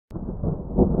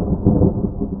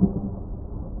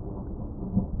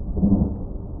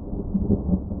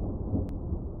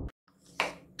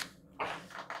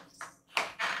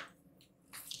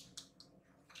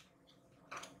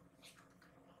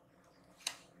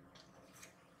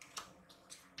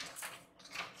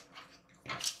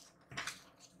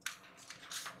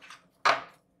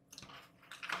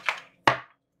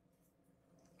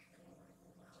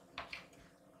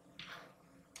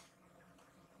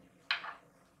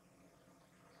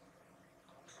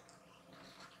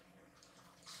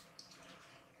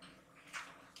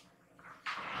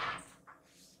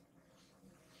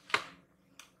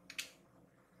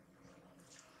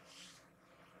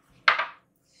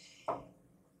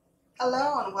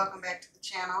Hello and welcome back to the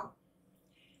channel.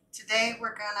 Today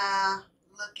we're gonna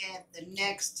look at the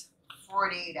next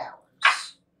 48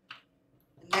 hours.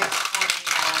 The next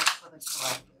 48 hours for the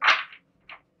collective.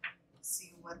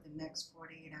 See what the next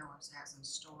 48 hours has in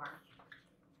store.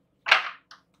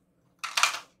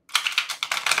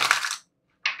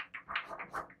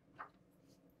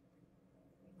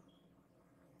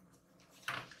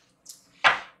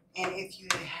 And if you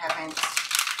haven't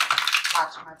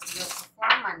watched my videos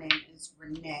before, my name is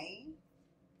Renee.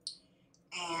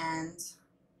 And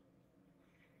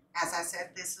as I said,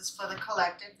 this is for the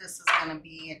collective. This is going to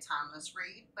be a timeless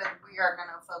read, but we are going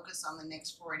to focus on the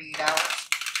next 48 hours.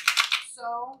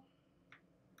 So,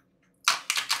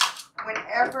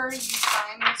 whenever you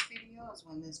find this video is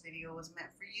when this video was meant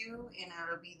for you, and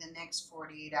it'll be the next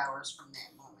 48 hours from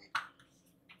that moment.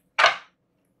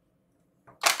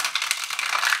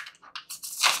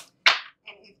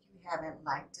 And if you haven't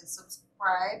liked and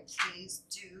subscribed, please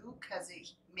do, because it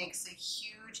makes a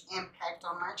huge impact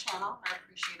on my channel. I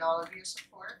appreciate all of your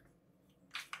support.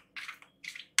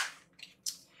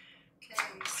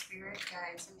 Okay, spirit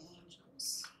guides and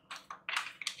angels,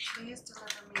 please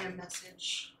deliver me a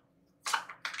message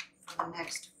for the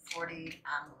next 48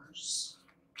 hours.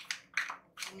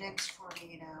 The next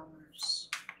 48 hours,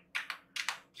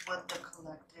 what the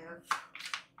collective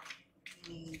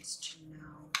needs to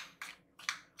know.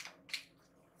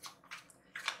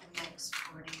 The next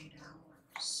 48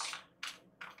 hours.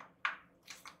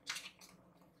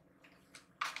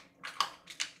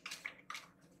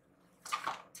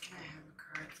 Can I have a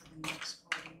card for the next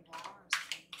 48 hours,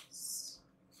 please?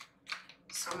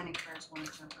 So many cards want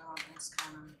to jump out. It's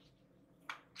kind of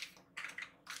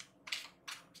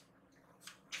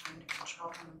trying to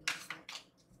control them a little bit.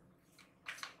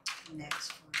 The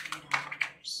next 48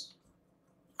 hours.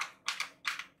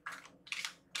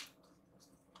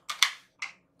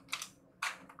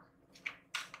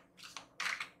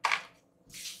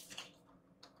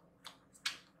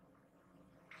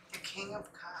 The King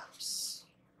of Cups.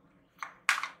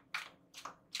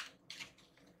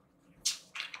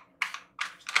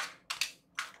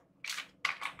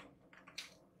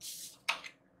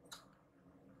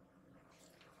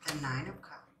 The Nine of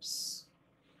Cups.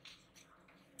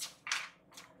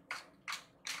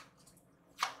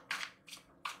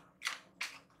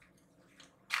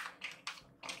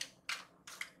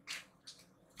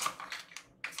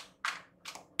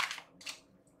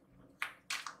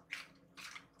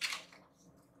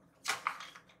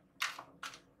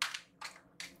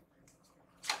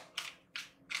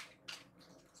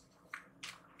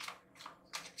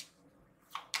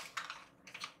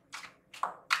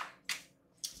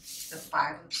 The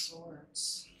Five of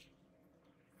Swords.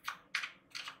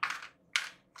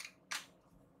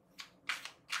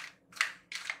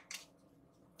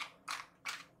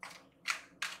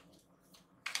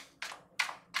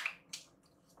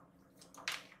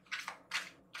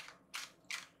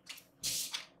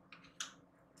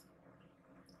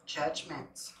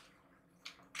 Judgment.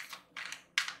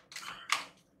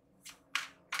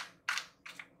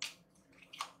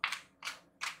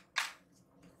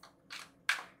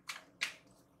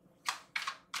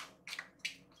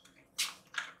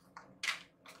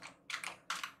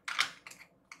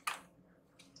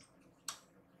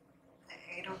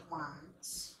 The Eight of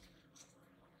Wands.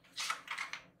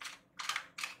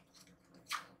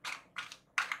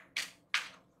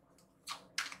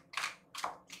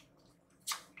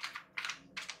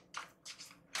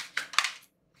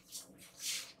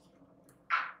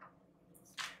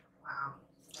 Wow,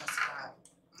 that's a lot.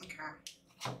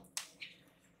 Okay.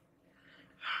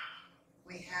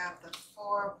 We have the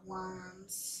Four of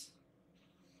Wands,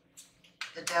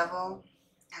 the Devil,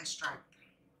 and Strength.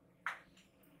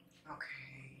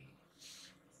 Okay.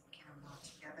 Get them all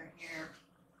together here.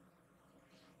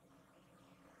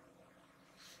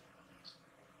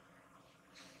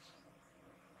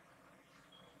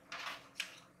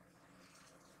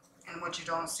 And what you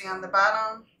don't see on the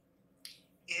bottom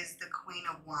is the Queen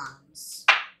of Wands.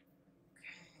 Okay.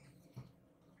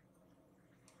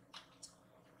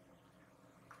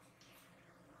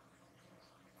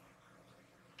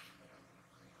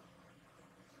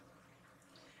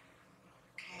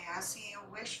 Okay, I see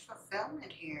a wish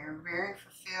fulfillment here. Very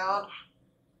fulfilled.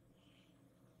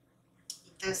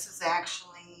 This is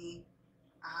actually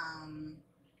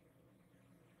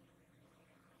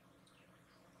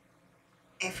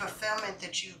a fulfillment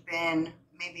that you've been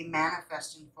maybe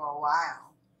manifesting for a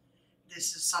while.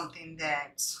 This is something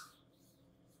that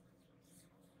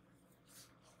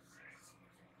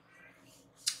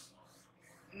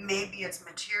maybe it's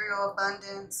material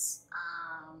abundance.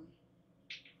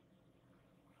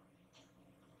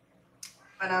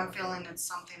 But I'm feeling it's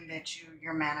something that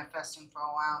you're manifesting for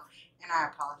a while. And I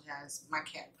apologize. My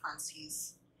cat Prince,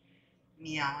 he's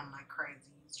meowing like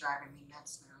crazy. He's driving me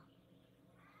nuts now.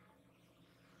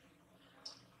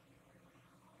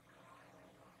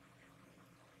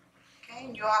 Okay,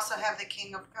 and you also have the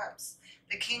King of Cups.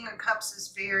 The King of Cups is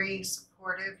very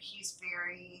supportive. He's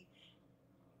very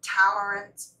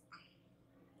tolerant.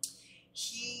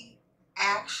 He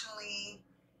actually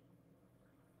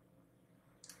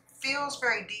feels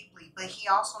very deeply, but he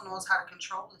also knows how to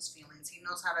control his feelings. He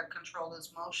knows how to control his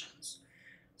emotions.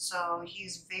 So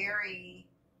he's very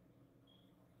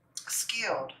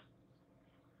skilled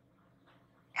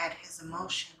at his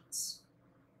emotions.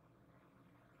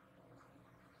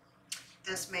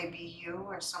 This may be you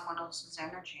or someone else's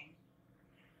energy.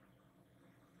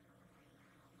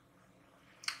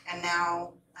 And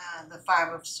now the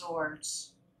Five of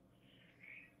Swords.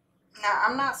 Now,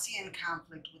 I'm not seeing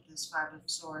conflict with this Five of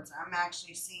Swords. I'm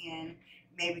actually seeing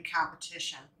maybe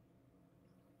competition.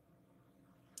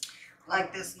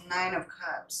 Like this Nine of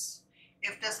Cups.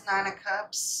 If this Nine of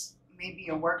Cups may be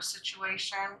a work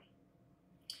situation,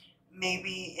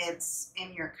 maybe it's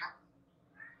in your,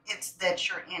 it's that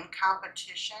you're in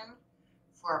competition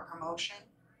for a promotion.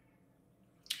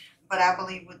 But I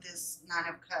believe with this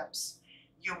Nine of Cups,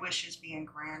 your wish is being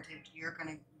granted. You're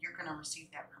gonna receive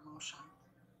that promotion.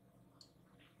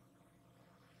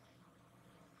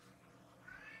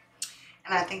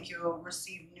 And I think you'll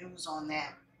receive news on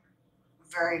that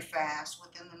very fast.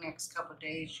 Within the next couple of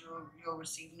days, you'll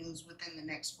receive news within the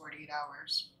next 48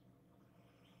 hours.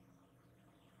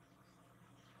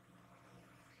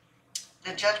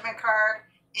 The Judgment card,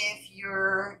 if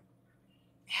you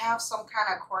have some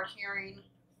kind of court hearing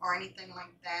or anything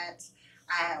like that,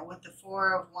 with the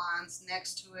Four of Wands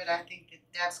next to it, I think that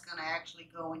that's going to actually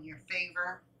go in your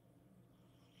favor.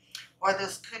 Or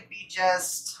this could be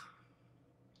just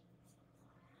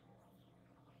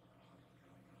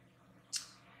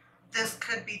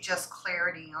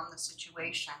clarity on the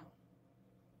situation.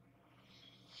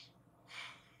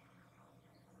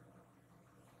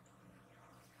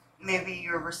 Maybe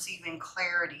you're receiving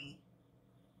clarity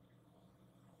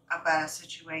about a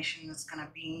situation that's going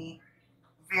to be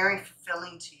very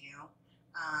fulfilling to you.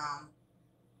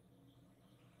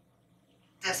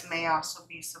 This may also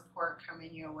be support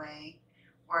coming your way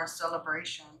or a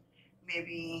celebration.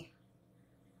 Maybe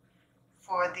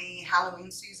for the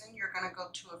Halloween season, you're going to go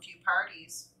to a few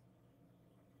parties.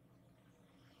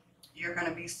 You're going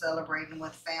to be celebrating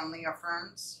with family or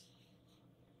friends.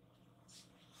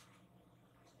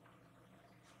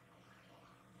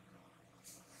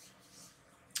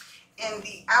 In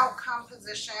the outcome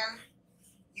position,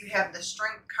 you have the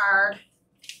Strength card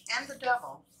and the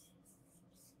Devil.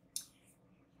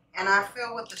 And I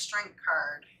feel with the Strength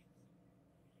card,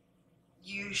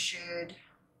 you should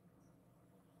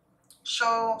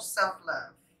show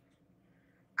self-love.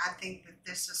 I think that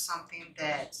this is something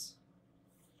that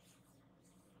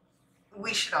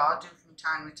we should all do from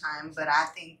time to time, but I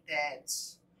think that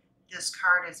this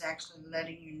card is actually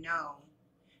letting you know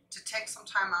to take some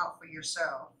time out for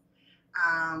yourself.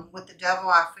 With the Devil,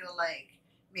 I feel like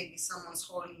maybe someone's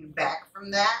holding you back from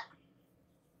that.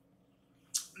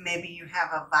 Maybe you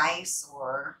have a vice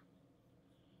or,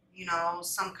 you know,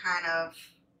 some kind of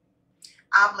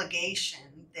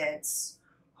obligation that's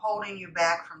holding you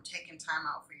back from taking time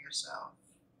out for yourself.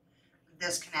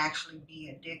 This can actually be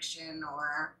addiction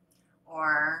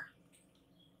or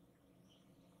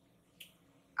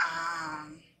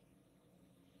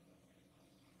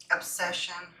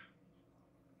obsession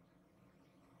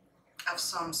of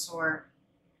some sort.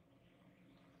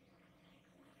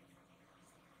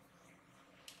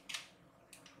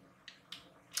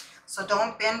 So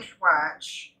don't binge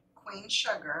watch Queen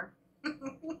Sugar.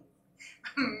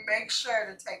 Make sure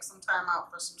to take some time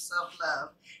out for some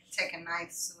self-love. Take a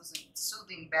nice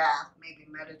soothing bath, maybe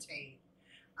meditate.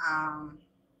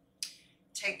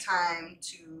 Take time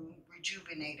to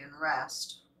rejuvenate and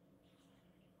rest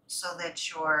so that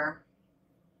you're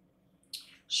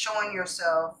showing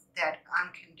yourself that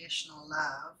unconditional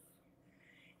love.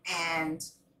 And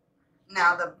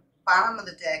now the bottom of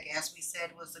the deck, as we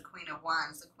said, was the Queen of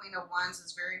Wands. The Queen of Wands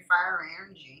is very fire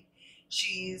energy.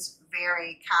 She's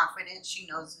very confident. She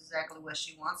knows exactly what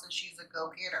she wants, and she's a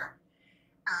go-getter.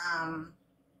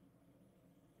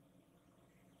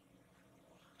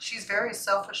 She's very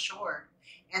self-assured,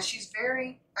 and she's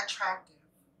very attractive.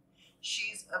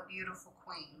 She's a beautiful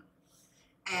queen.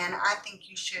 And I think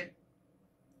you should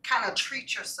kind of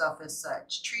treat yourself as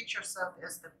such. Treat yourself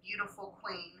as the beautiful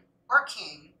queen or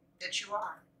king that you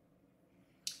are.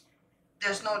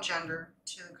 There's no gender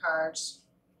to the cards.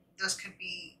 This could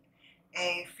be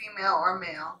a female or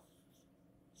male.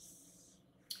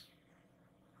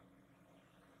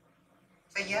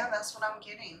 But yeah, that's what I'm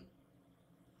getting.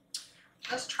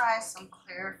 Let's try some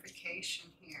clarification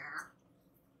here.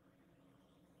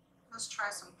 Let's try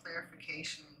some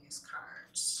clarification in these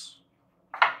cards.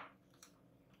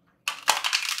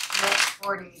 Next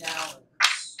 48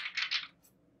 hours.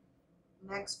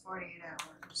 Next 48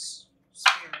 hours.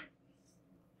 Spirit.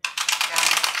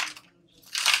 Guides and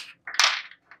angels.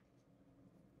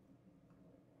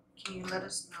 Can you let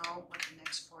us know what the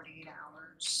next 48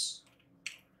 hours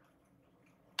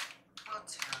will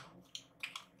tell?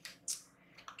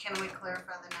 Can we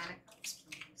clarify the Nine of Cups,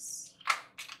 please?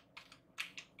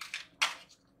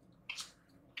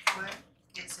 What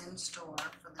is in store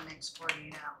for the next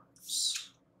 48 hours?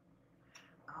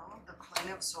 Oh, the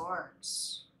Queen of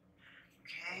Swords.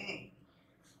 Okay.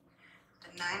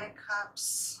 The Nine of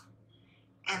Cups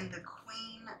and the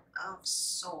Queen of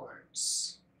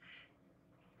Swords.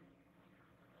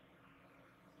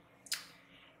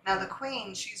 Now the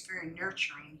Queen, she's very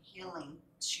nurturing, healing.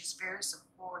 She's very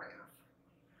supportive.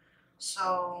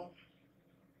 So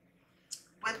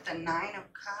with the Nine of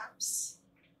Cups,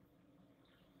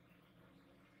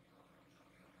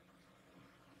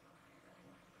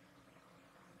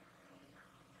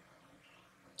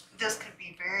 this could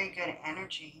be very good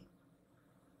energy.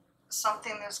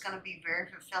 Something that's going to be very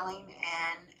fulfilling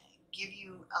and give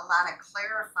you a lot of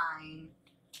clarifying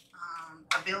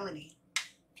ability.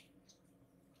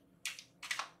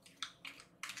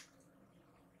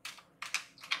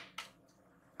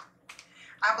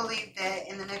 I believe that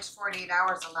in the next 48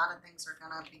 hours, a lot of things are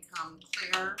going to become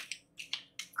clear.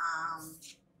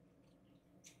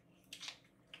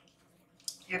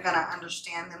 You're going to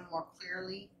understand them more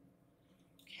clearly.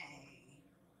 Okay.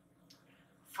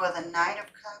 For the Knight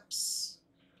of Cups,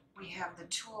 we have the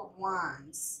Two of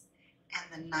Wands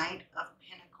and the Knight of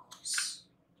Pentacles.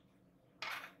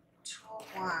 Two of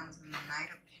Wands and the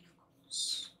Knight of Pentacles.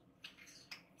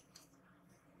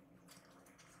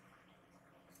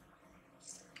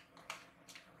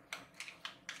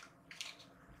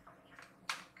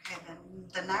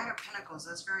 The Knight of Pentacles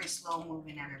is very slow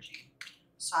moving energy.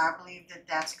 So I believe that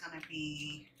that's going to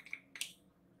be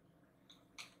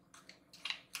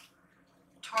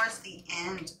towards the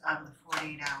end of the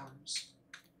 48 hours.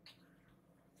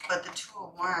 But the Two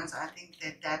of Wands, I think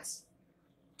that that's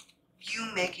you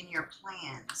making your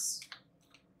plans.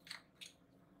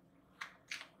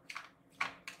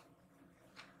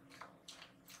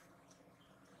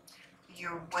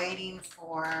 You're waiting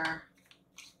for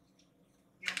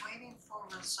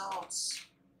results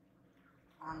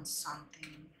on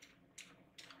something.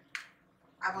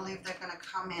 I believe they're going to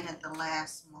come in at the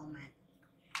last moment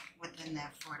within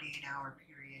that 48-hour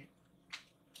period.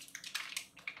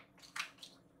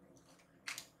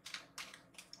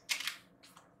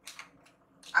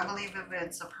 I believe if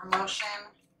it's a promotion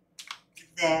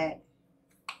that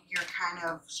you're kind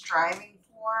of striving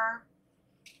for,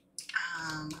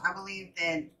 I believe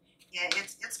that yeah,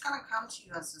 it's going to come to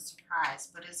you as a surprise,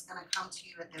 but it's going to come to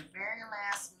you at the very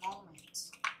last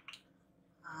moment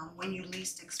when you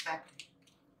least expect it.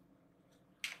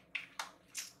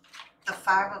 The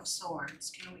Five of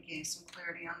Swords. Can we get some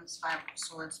clarity on this Five of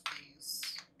Swords, please?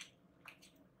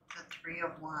 The Three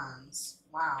of Wands.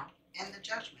 Wow. And the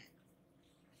Judgment.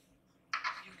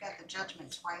 You've got the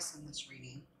Judgment twice in this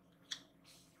reading.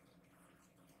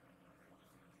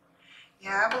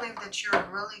 Yeah, I believe that you're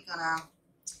really going to...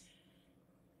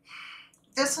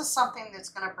 This is something that's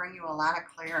going to bring you a lot of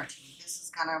clarity. This is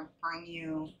going to bring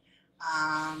you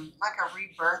like a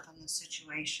rebirth in the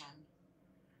situation.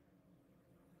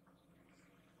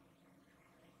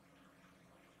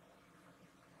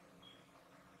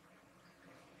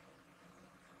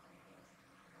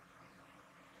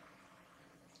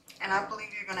 And I believe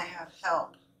you're going to have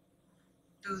help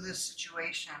through this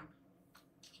situation.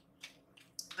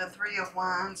 The Three of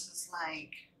Wands is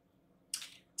like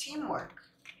teamwork.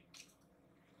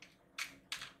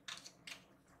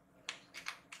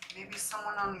 Maybe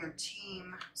someone on your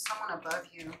team, someone above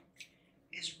you,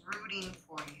 is rooting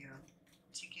for you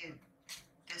to get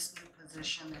this new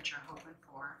position that you're hoping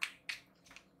for.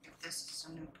 If this is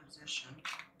a new position.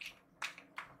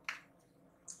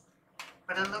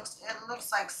 But it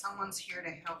looks like someone's here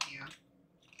to help you.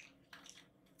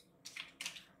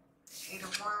 Eight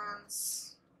of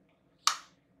Wands.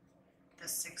 The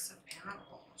Six of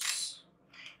Pentacles.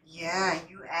 Yeah,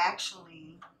 you're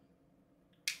actually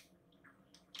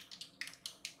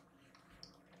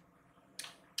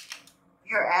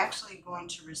going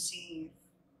to receive,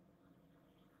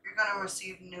 you're going to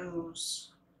receive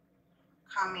news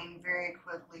coming very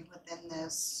quickly within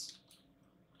this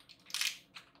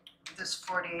this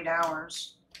 48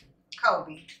 hours.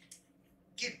 Kobe,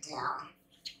 get down.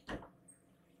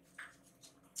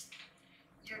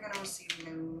 You're going to receive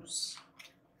news.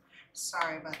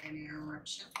 Sorry about that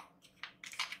interruption.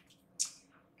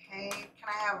 Okay, can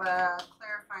I have a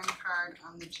clarifying card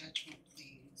on the Judgment,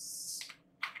 please?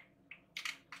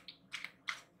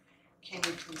 Can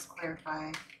you please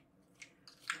clarify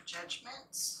the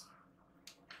Judgments?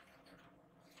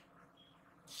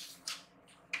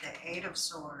 The Eight of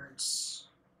Swords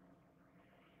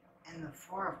and the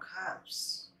Four of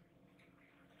Cups.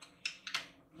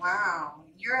 Wow,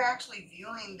 you're actually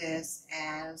viewing this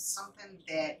as something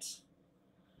that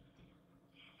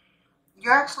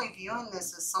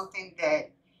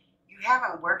you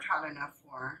haven't worked hard enough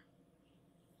for.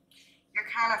 You're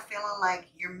kind of feeling like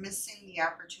you're missing the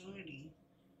opportunity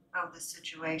of the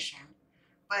situation.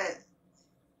 But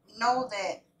know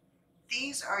that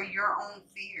these are your own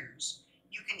fears.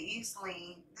 You can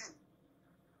easily,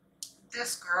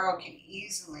 this girl can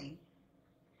easily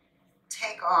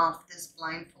take off this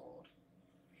blindfold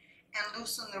and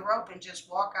loosen the rope and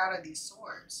just walk out of these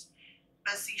swords.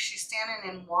 But see, she's standing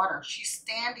in water. She's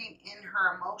standing in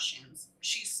her emotions.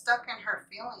 She's stuck in her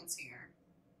feelings here.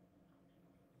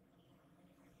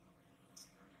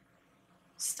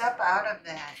 Step out of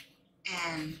that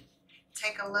and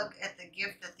take a look at the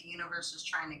gift that the universe is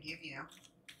trying to give you.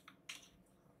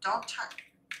 Don't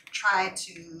try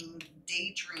to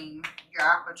daydream your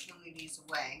opportunities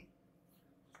away.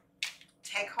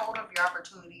 Take hold of your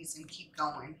opportunities and keep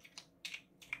going.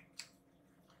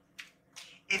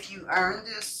 If you earn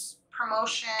this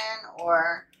promotion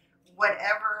or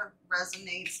whatever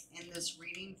resonates in this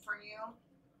reading for you,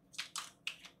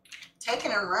 take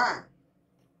it and run.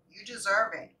 You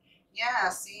deserve it. Yeah,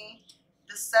 see,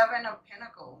 the Seven of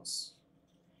Pentacles.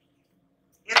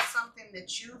 It's something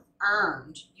that you've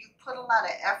earned. You put a lot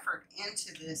of effort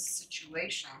into this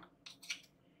situation.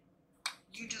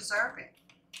 You deserve it.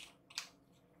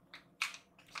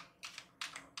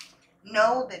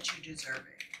 Know that you deserve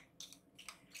it.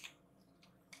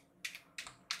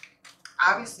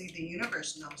 Obviously, the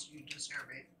universe knows you deserve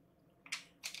it.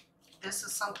 This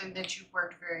is something that you've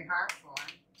worked very hard for.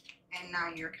 And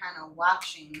now you're kind of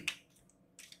watching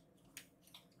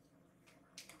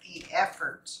the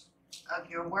effort of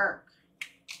your work.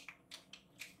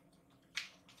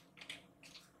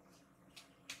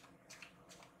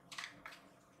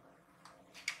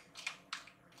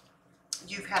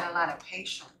 You've had a lot of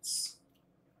patience.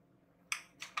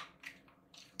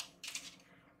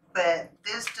 But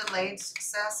this delayed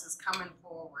success is coming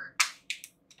forward.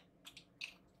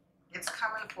 It's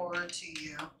coming forward to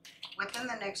you. Within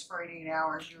the next 48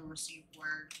 hours, you'll receive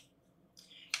word.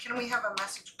 Can we have a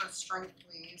message for strength,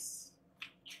 please?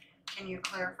 Can you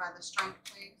clarify the strength,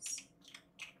 please?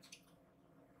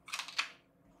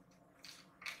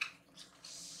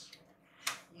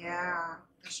 Yeah,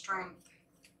 the strength.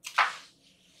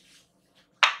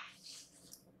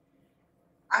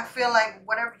 I feel like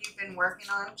whatever you've been working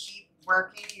on, keep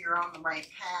working. You're on the right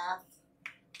path.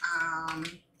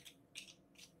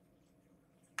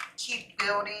 Keep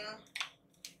building.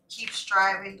 Keep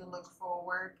striving to look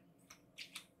forward.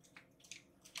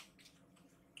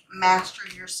 Master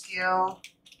your skill.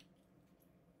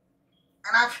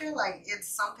 And I feel like it's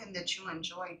something that you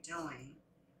enjoy doing.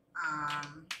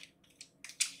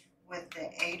 With the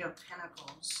Eight of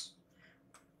Pentacles.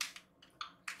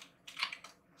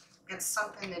 It's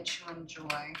something that you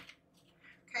enjoy.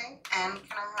 Okay, and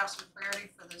can I have some clarity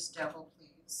for this devil,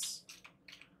 please?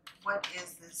 What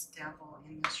is this devil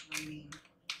in this reading?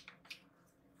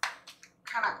 What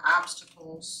kind of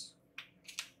obstacles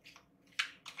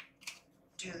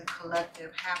do the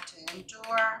collective have to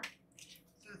endure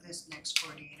through this next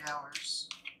 48 hours?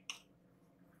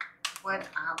 What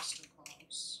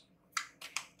obstacles?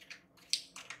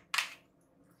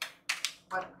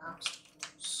 What obstacles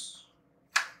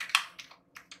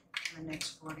in the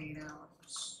next 48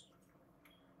 hours?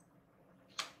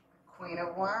 Queen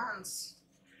of Wands.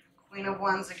 Queen of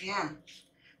Wands again.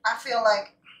 I feel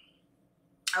like,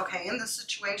 okay, in this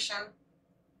situation,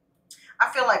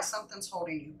 I feel like something's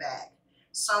holding you back.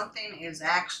 Something is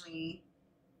actually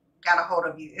got a hold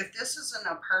of you. If this isn't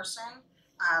a person,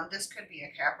 this could be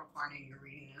a Capricorn in your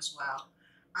reading as well.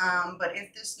 But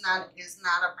if this is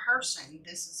not a person,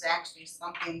 this is actually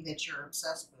something that you're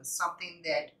obsessed with. Something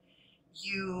that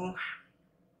you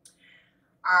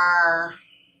are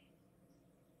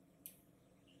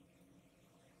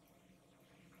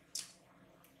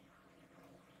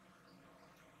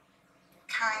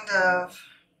kind of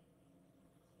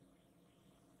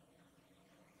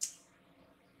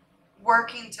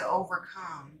working to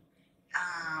overcome.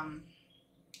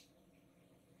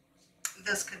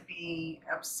 This could be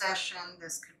obsession,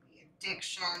 this could be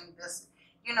addiction, this,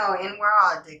 you know, and we're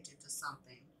all addicted to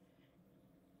something.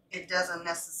 It doesn't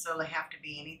necessarily have to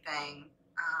be anything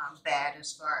bad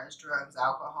as far as drugs,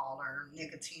 alcohol, or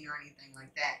nicotine or anything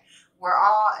like that. We're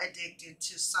all addicted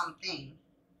to something.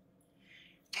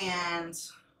 And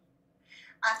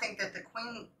I think that the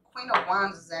Queen of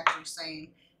Wands is actually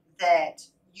saying that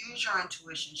use your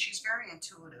intuition. She's very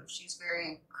intuitive. She's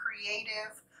very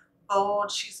creative,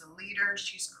 bold. She's a leader.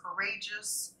 She's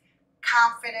courageous,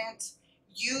 confident.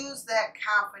 Use that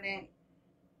confidence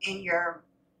in your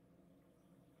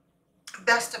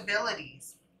best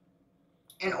abilities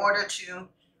in order to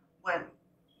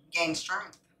gain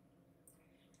strength.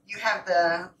 You have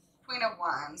the Queen of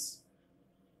Wands.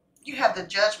 You have the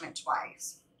Judgment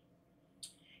twice.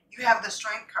 You have the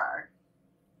Strength card.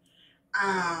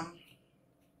 I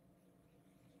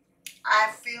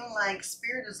feel like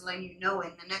Spirit is letting you know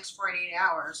in the next 48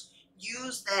 hours,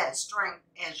 use that strength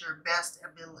as your best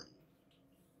ability.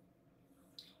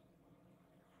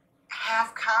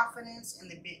 Have confidence in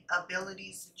the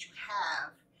abilities that you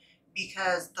have,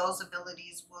 because those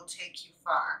abilities will take you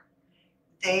far.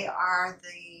 They are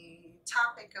the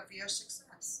topic of your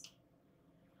success.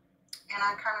 And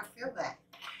I kind of feel that.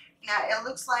 Now, it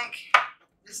looks like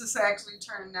this is actually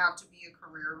turning out to be a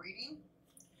career reading.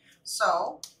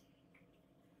 So,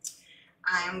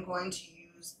 I am going to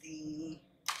use the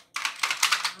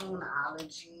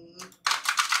Moonology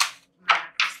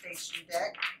Manifestation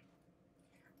deck.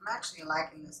 I'm actually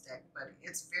liking this deck, but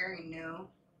it's very new.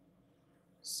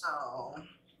 So,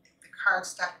 the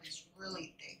cardstock is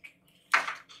really thick.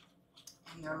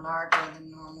 And they're larger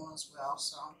than normal as well.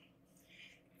 So,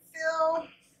 feel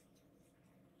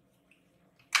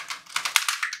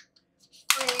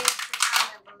free to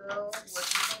comment below what you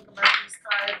think about these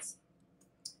cards.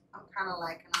 I'm kind of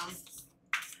liking them.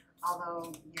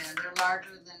 Although, yeah, they're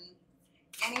larger than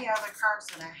any other cards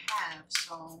that I have.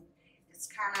 So, it's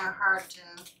kind of hard to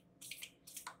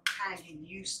kind of get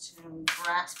used to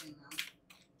grasping them.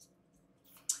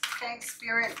 Okay,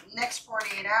 Spirit, next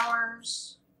 48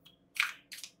 hours.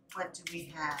 What do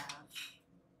we have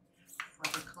for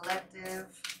the collective?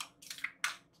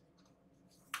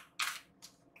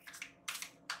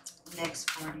 Next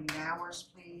 48 hours,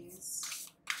 please.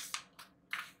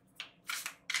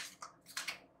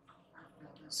 I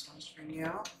feel this one's for you.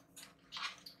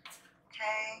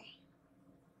 Okay.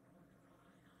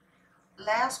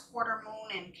 Last quarter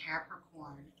moon in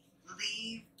Capricorn.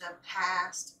 Leave the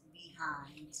past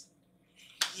behind.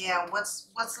 Yeah, what's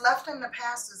left in the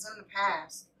past is in the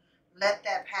past. Let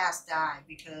that past die,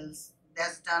 because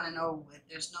that's done and over with.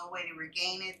 There's no way to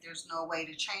regain it. There's no way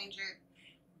to change it.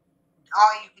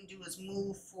 All you can do is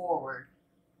move forward.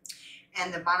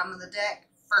 And the bottom of the deck,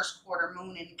 first quarter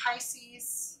moon in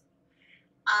Pisces.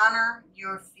 Honor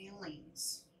your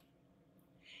feelings.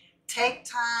 Take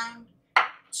time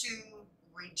to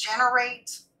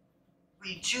regenerate,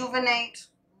 rejuvenate,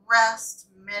 rest,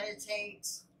 meditate,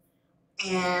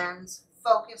 and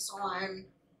focus on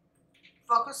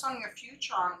your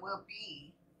future, on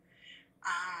well-being.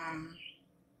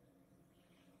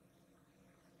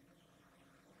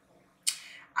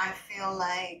 I feel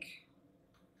like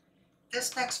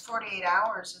this next 48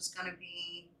 hours is going to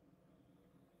be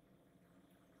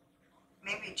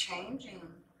maybe changing.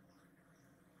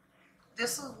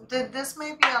 This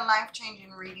may be a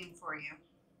life-changing reading for you.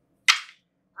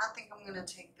 I think I'm going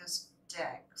to take this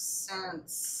deck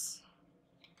since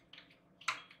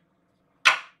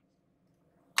kind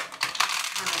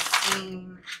of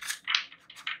seeing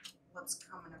what's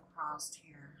coming across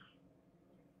here.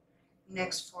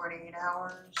 Next 48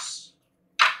 hours.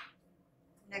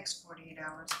 Next 48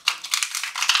 hours.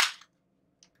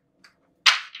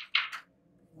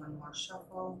 One more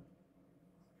shuffle.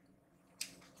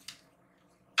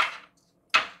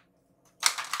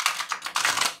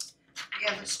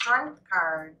 Yeah, the Strength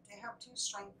card. They have two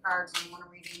Strength cards in one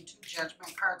reading, two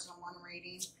Judgment cards in one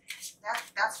reading.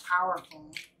 That's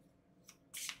powerful.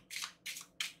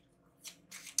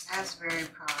 That's very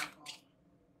powerful.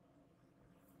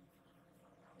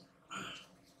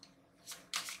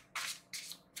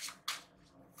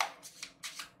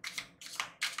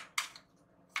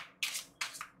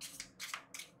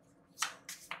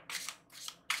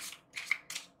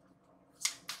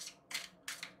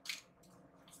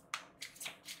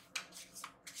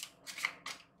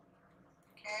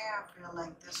 I feel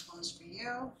like this one's for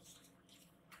you.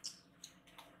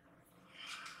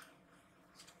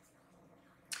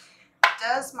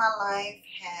 Does my life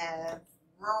have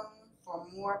room for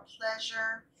more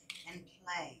pleasure and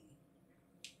play?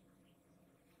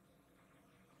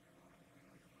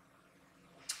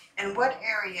 In what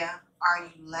area are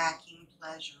you lacking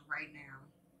pleasure right now?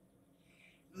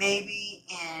 Maybe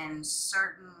in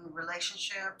certain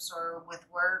relationships or with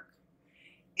work.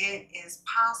 It is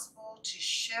possible to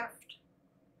shift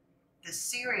the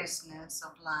seriousness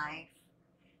of life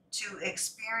to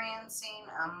experiencing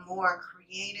a more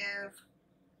creative,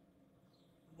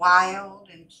 wild,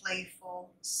 and playful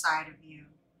side of you.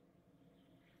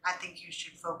 I think you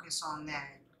should focus on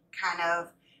that, kind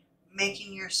of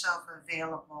making yourself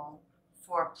available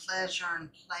for pleasure and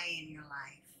play in your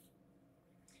life.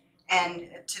 And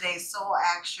today's soul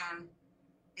action,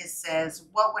 it says,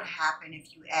 what would happen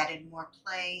if you added more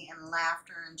play and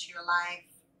laughter into your life?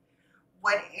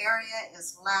 What area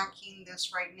is lacking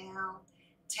this right now?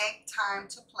 Take time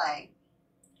to play.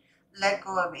 Let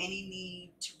go of any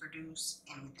need to produce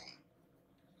anything.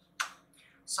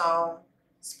 So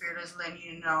Spirit is letting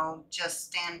you know, just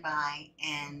stand by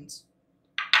and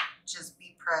just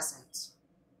be present.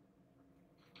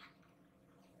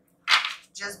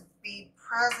 Just be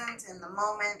present in the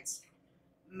moment.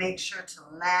 Make sure to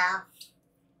laugh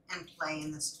and play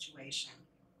in the situation.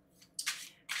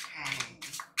 Okay.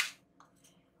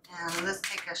 And let's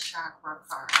take a chakra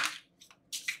card.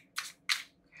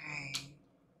 Okay.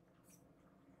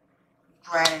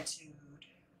 Gratitude.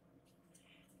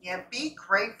 Yeah, be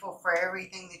grateful for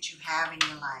everything that you have in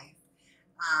your life.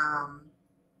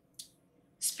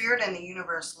 Spirit and the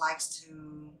universe likes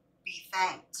to be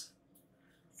thanked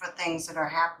for things that are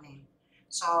happening.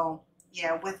 So,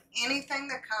 yeah, with anything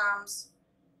that comes,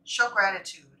 show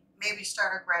gratitude. Maybe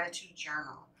start a gratitude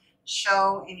journal.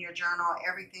 Show in your journal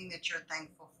everything that you're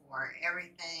thankful for,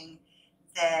 everything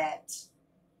that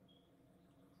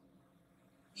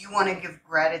you want to give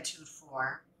gratitude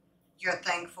for. You're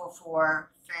thankful for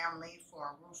family, for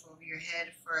a roof over your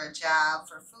head, for a job,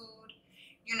 for food.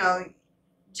 You know,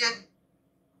 just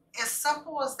as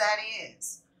simple as that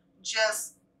is,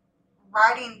 just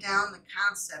writing down the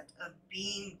concept of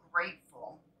being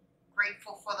grateful,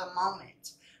 grateful for the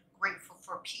moment, grateful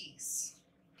for peace.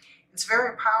 It's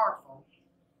very powerful,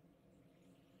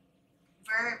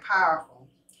 very powerful.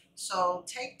 So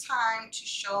take time to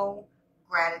show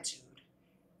gratitude,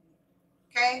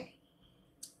 okay?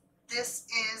 This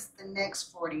is the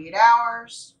next 48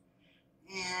 hours,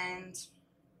 and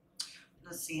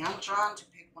let's see, I'm drawn to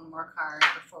pick one more card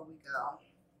before we go.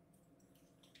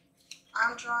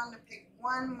 I'm drawn to pick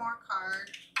one more card.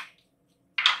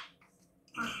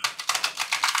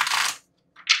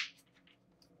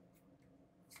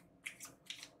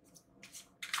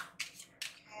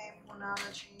 Okay,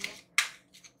 Moonology.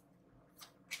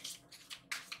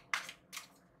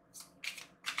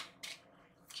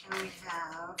 Can we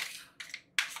have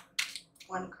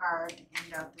one card to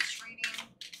end out this reading?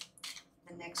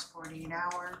 The next 48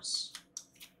 hours.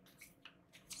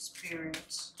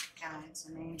 Spirits, guides,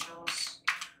 and angels.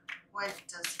 What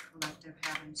does the collective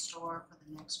have in store for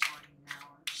the next 48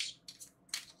 hours?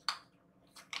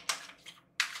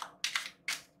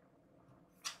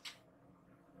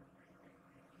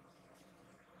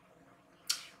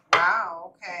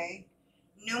 Wow, okay.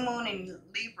 New moon in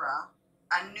Libra.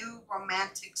 A new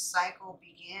romantic cycle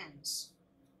begins.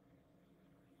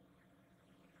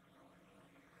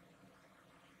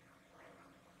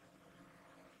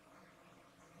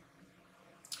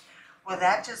 Well,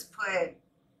 that just put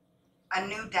a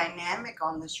new dynamic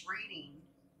on this reading.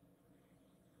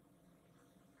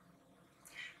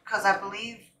 Because I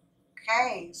believe,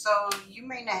 okay, so you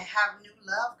may not have new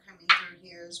love coming through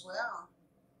here as well.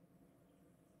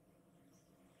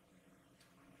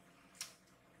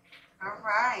 All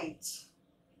right.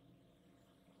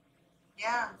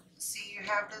 Yeah, see, you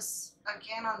have this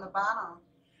again on the bottom.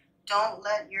 Don't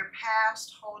let your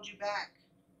past hold you back.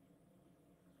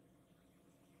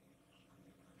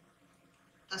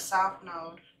 The South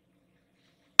Node.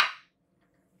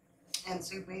 And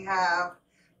so we have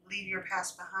leave your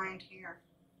past behind here.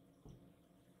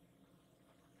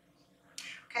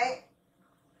 Okay.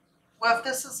 Well, if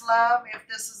this is love, if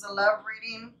this is a love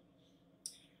reading,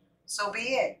 so be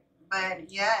it.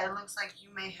 But yeah, it looks like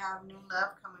you may have new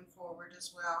love coming forward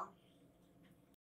as well.